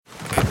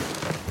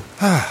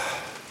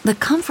The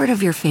comfort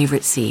of your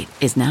favorite seat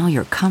is now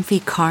your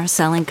comfy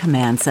car-selling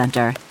command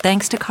center,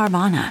 thanks to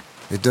Carvana.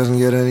 It doesn't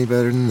get any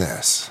better than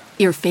this.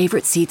 Your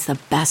favorite seat's the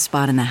best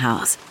spot in the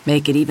house.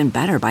 Make it even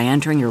better by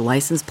entering your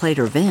license plate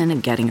or VIN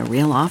and getting a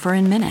real offer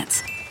in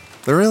minutes.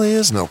 There really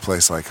is no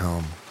place like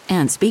home.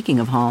 And speaking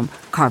of home,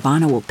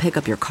 Carvana will pick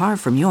up your car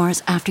from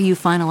yours after you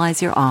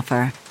finalize your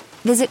offer.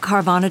 Visit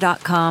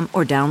Carvana.com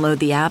or download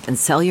the app and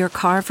sell your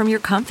car from your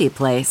comfy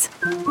place.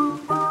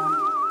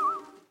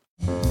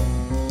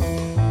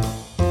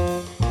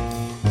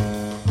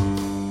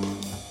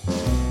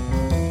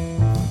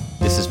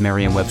 This is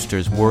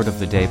Merriam-Webster's Word of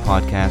the Day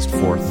podcast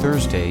for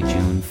Thursday,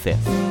 June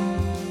 5th.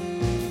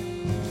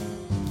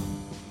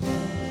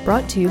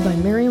 Brought to you by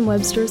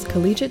Merriam-Webster's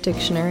Collegiate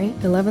Dictionary,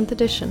 11th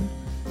edition.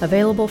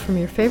 Available from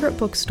your favorite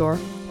bookstore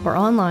or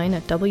online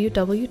at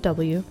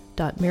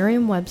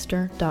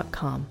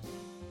www.merriam-webster.com.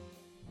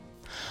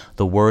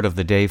 The word of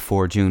the day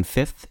for June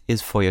 5th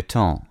is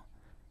feuilleton,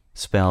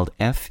 spelled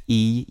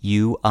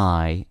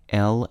F-E-U-I-L-L-E-T-O-N.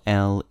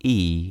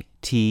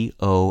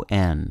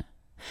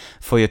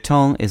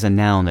 Feuilleton is a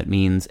noun that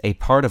means a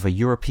part of a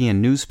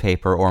European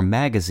newspaper or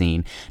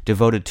magazine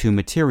devoted to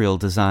material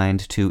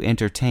designed to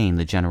entertain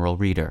the general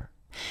reader.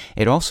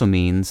 It also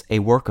means a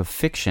work of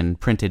fiction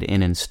printed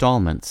in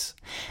installments,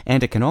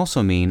 and it can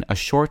also mean a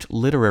short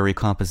literary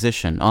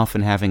composition,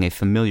 often having a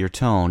familiar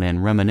tone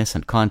and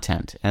reminiscent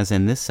content, as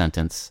in this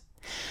sentence.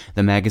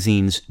 The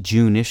magazine's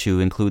June issue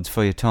includes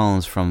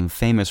feuilletons from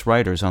famous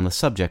writers on the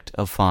subject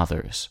of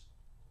fathers.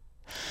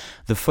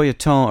 The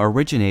feuilleton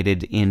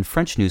originated in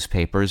French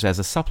newspapers as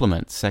a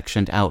supplement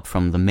sectioned out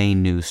from the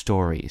main news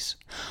stories.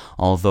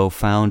 Although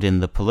found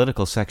in the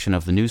political section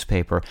of the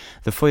newspaper,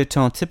 the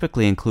feuilleton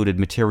typically included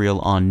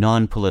material on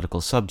non-political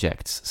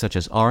subjects, such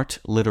as art,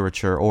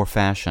 literature, or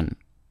fashion.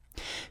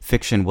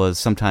 Fiction was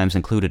sometimes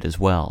included as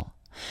well.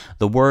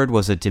 The word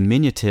was a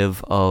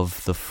diminutive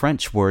of the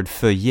French word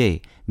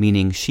feuillet,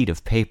 meaning sheet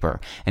of paper,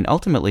 and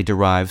ultimately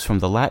derives from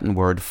the Latin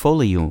word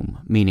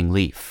folium, meaning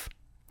leaf.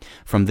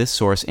 From this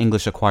source,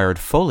 English acquired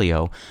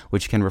folio,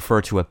 which can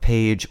refer to a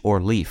page or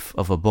leaf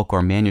of a book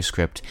or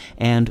manuscript,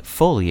 and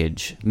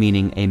foliage,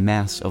 meaning a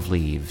mass of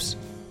leaves.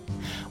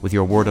 With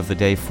your word of the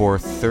day for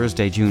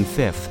Thursday, June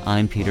 5th,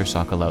 I'm Peter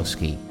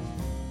Sokolowski.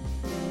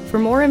 For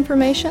more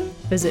information,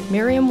 visit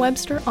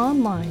Merriam-Webster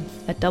online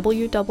at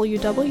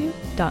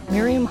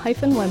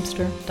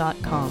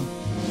www.merriam-webster.com.